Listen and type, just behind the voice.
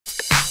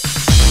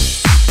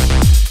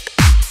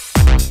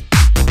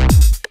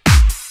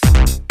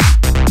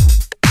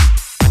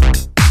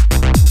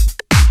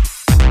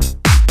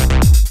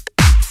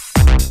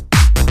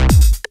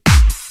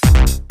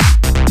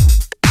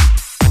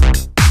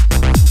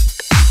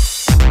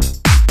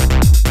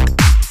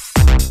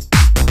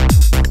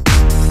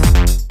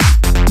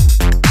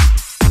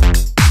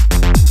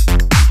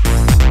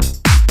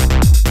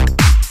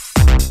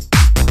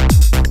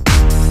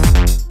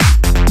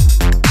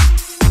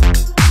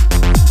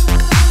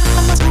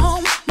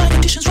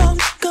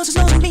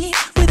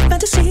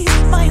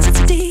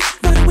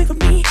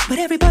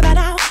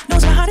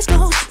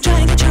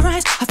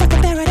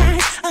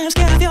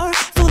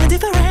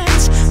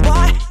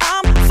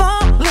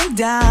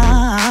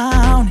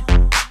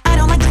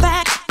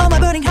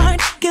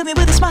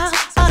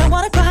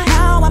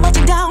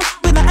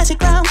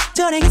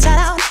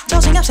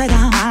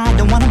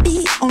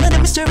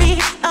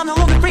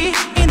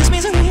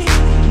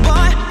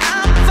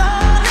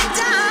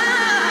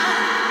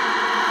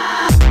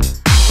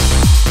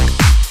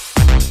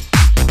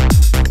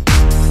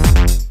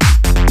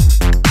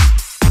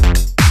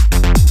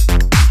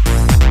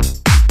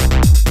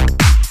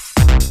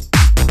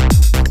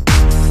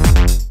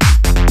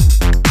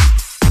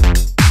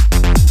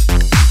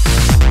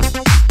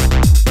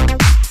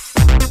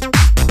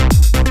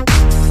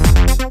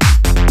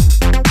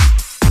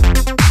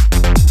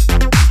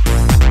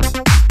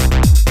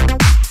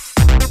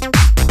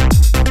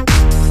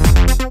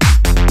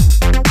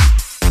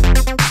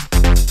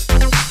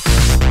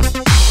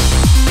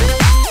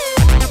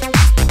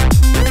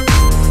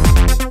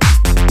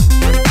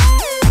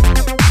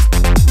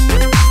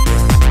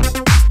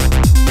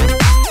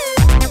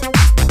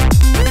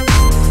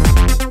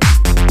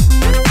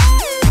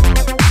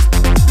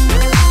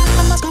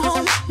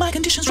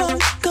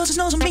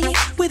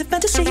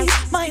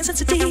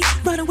intensity,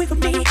 run away from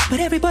me. But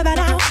every boy by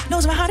now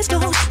knows my heart is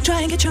cold. Try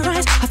and get your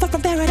eyes, I fuck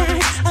from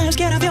paradise. I am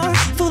scared of your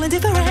full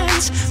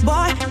indifference.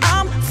 Boy,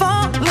 I'm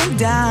falling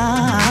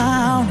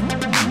down.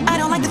 I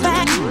don't like the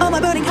fact of my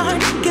burning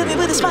heart. Kill me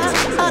with a smile,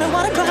 I don't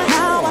wanna cry.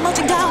 Now I'm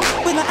melting down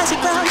with my acid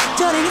crown,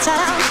 turning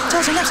inside out,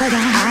 tossing upside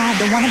down. I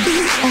don't wanna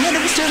be only the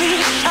mystery.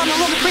 I'm no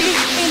longer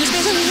free.